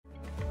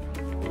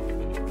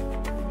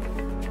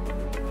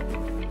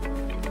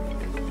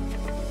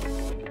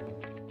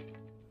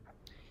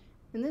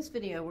In this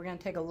video, we're going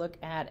to take a look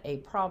at a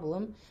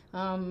problem,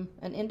 an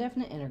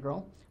indefinite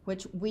integral,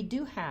 which we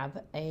do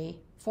have a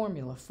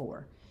formula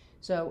for.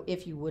 So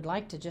if you would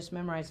like to just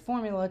memorize the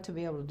formula to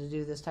be able to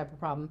do this type of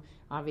problem,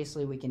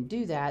 obviously we can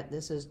do that.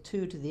 This is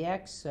 2 to the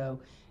x, so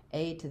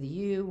a to the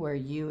u, where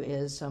u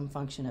is some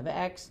function of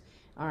x.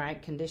 All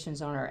right,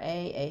 conditions on our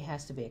a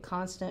has to be a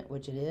constant,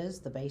 which it is,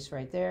 the base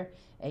right there.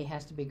 A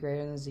has to be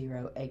greater than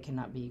 0, a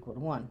cannot be equal to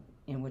 1,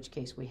 in which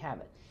case we have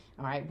it.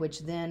 All right, which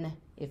then,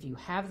 if you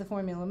have the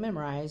formula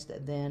memorized,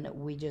 then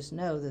we just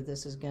know that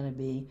this is going to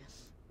be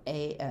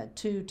a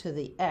 2 to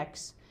the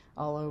x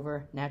all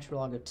over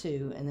natural log of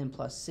 2 and then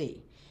plus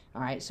c.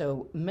 All right,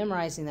 so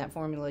memorizing that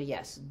formula,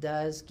 yes,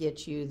 does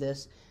get you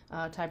this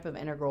type of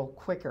integral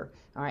quicker.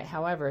 All right,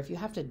 however, if you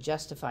have to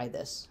justify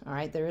this, all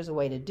right, there is a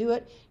way to do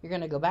it. You're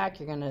going to go back,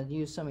 you're going to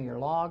use some of your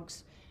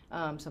logs,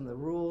 some of the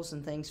rules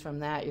and things from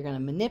that. You're going to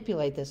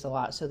manipulate this a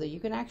lot so that you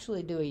can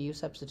actually do a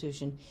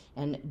u-substitution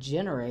and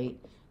generate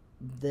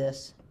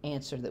this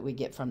answer that we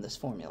get from this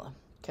formula.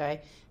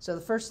 Okay, so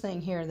the first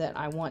thing here that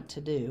I want to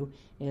do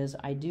is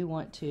I do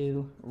want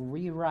to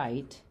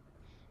rewrite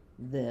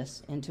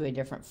this into a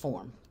different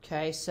form.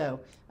 Okay,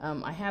 so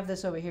I have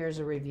this over here as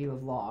a review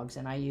of logs,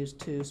 and I use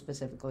 2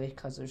 specifically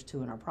because there's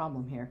 2 in our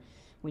problem here.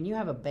 When you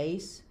have a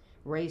base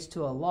raised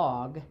to a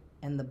log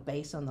and the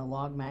base on the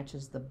log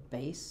matches the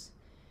base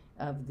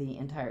of the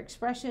entire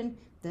expression,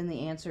 then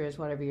the answer is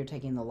whatever you're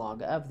taking the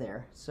log of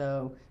there.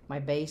 So my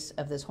base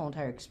of this whole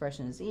entire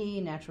expression is e,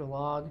 natural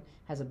log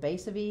has a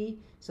base of e,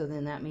 so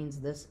then that means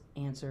this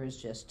answer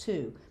is just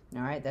 2.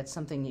 All right, that's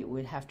something you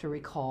would have to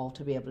recall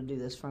to be able to do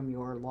this from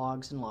your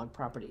logs and log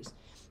properties.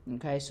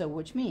 Okay, so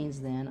which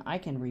means then I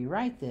can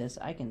rewrite this,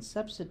 I can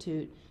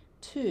substitute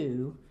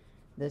 2,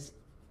 this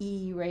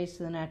e raised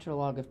to the natural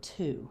log of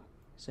 2.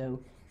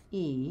 So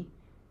e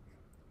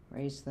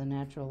raised to the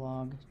natural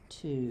log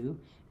 2,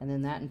 and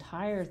then that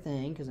entire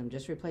thing, because I'm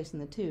just replacing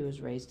the 2,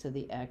 is raised to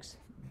the x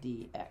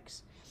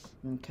dx.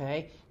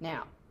 Okay,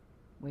 now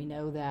we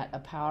know that a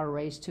power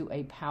raised to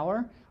a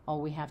power,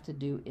 all we have to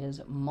do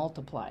is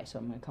multiply. So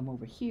I'm going to come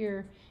over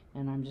here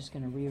and I'm just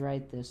going to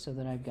rewrite this so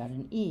that I've got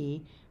an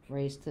e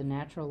raised to the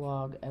natural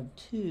log of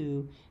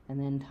 2 and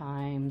then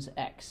times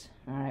x.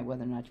 All right,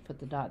 whether or not you put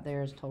the dot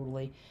there is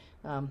totally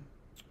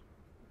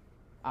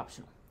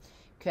optional.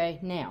 Okay,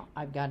 now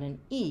I've got an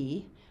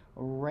e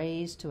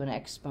raised to an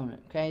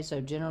exponent. Okay, so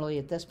generally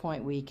at this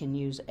point we can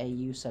use a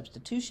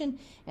u-substitution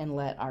and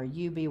let our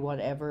u be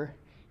whatever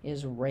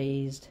is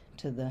raised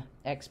to the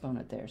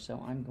exponent there.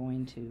 So I'm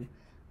going to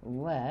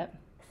let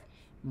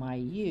my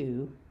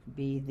u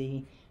be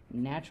the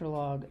natural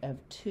log of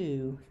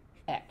 2x.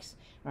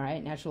 All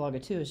right, natural log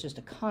of 2 is just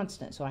a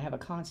constant, so I have a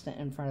constant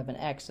in front of an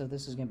x, so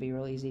this is going to be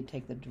real easy to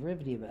take the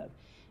derivative of.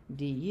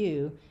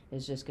 Du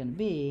is just going to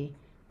be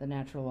the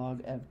natural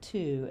log of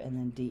 2 and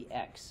then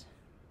dx.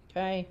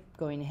 Okay,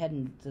 going ahead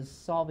and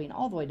solving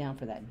all the way down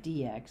for that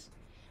dx,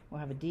 we'll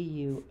have a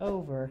du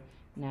over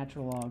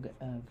natural log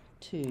of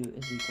 2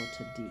 is equal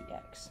to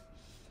dx.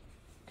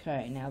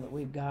 Okay, now that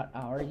we've got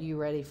our u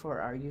ready for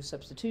our u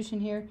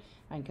substitution here,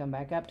 I can come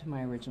back up to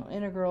my original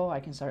integral. I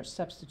can start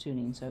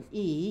substituting. So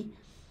e,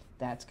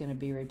 that's going to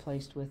be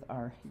replaced with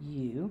our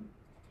u.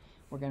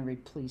 We're going to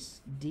replace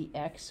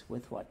dx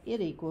with what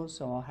it equals,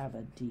 so I'll have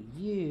a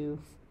du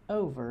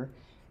over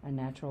a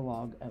natural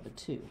log of a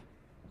 2.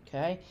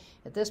 Okay,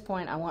 at this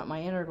point I want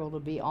my integral to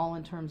be all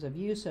in terms of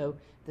u, so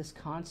this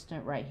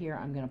constant right here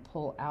I'm going to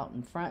pull out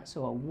in front,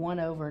 so a 1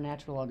 over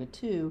natural log of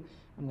 2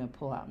 I'm going to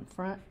pull out in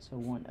front, so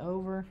 1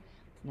 over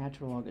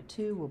natural log of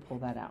 2, we'll pull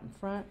that out in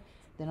front.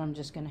 Then I'm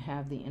just going to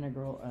have the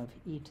integral of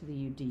e to the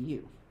u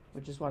du,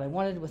 which is what I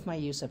wanted with my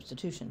u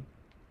substitution.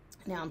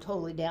 Now I'm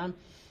totally down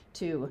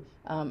to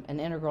an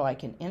integral I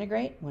can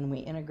integrate. When we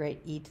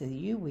integrate e to the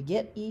u, we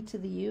get e to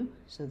the u,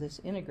 so this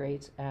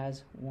integrates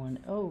as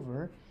 1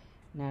 over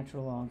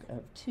natural log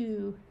of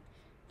 2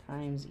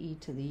 times e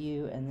to the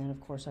u, and then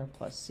of course our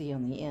plus c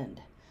on the end.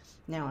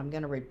 Now I'm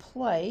going to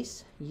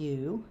replace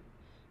u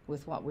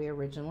with what we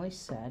originally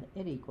said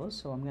it equals,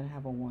 so I'm going to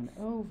have a 1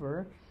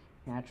 over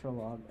natural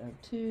log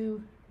of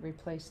 2,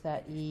 replace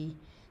that e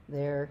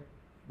there,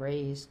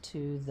 raised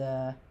to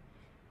the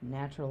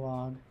natural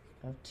log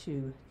of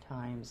 2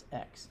 times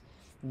x.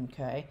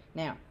 Okay,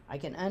 now I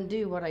can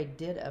undo what I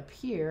did up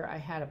here. I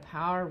had a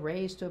power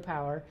raised to a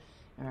power,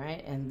 all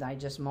right, and I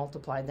just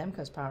multiplied them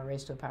because power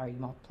raised to a power you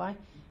multiply.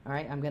 All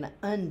right, I'm going to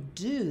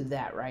undo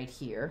that right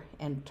here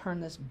and turn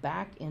this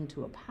back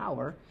into a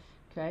power.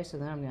 Okay, so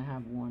then I'm going to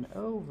have 1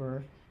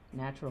 over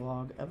natural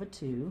log of a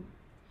 2.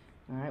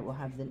 All right, we'll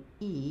have the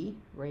e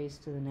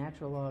raised to the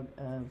natural log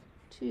of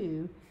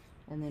 2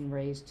 and then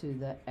raised to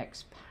the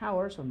x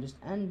power. So I'm just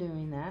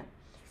undoing that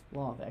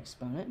law of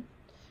exponent.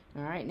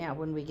 All right, now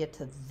when we get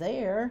to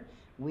there,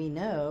 we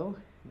know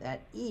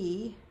that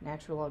e,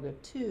 natural log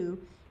of 2,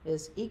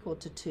 is equal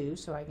to 2,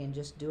 so I can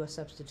just do a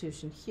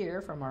substitution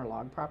here from our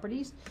log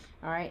properties.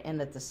 All right,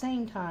 and at the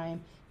same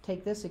time,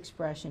 take this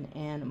expression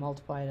and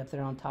multiply it up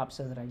there on top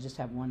so that I just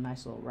have one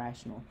nice little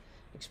rational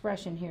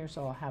expression here.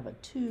 So I'll have a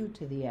 2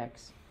 to the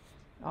x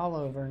all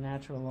over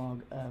natural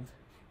log of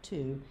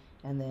 2,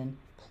 and then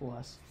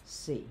plus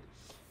c.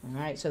 All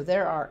right, so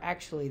there are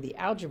actually the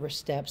algebra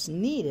steps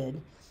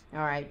needed, all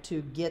right,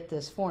 to get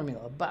this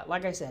formula. But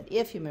like I said,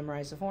 if you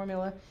memorize the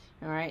formula,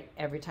 all right,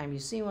 every time you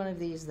see one of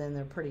these, then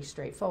they're pretty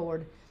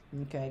straightforward,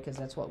 okay, because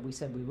that's what we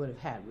said we would have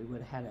had. We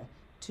would have had a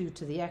 2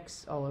 to the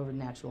x all over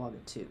natural log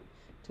of 2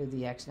 to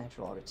the x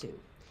natural log of 2.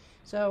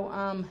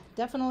 So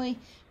definitely,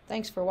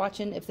 thanks for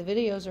watching. If the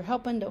videos are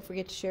helping, don't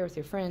forget to share with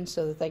your friends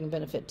so that they can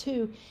benefit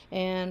too,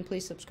 and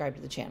please subscribe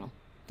to the channel.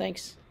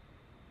 Thanks.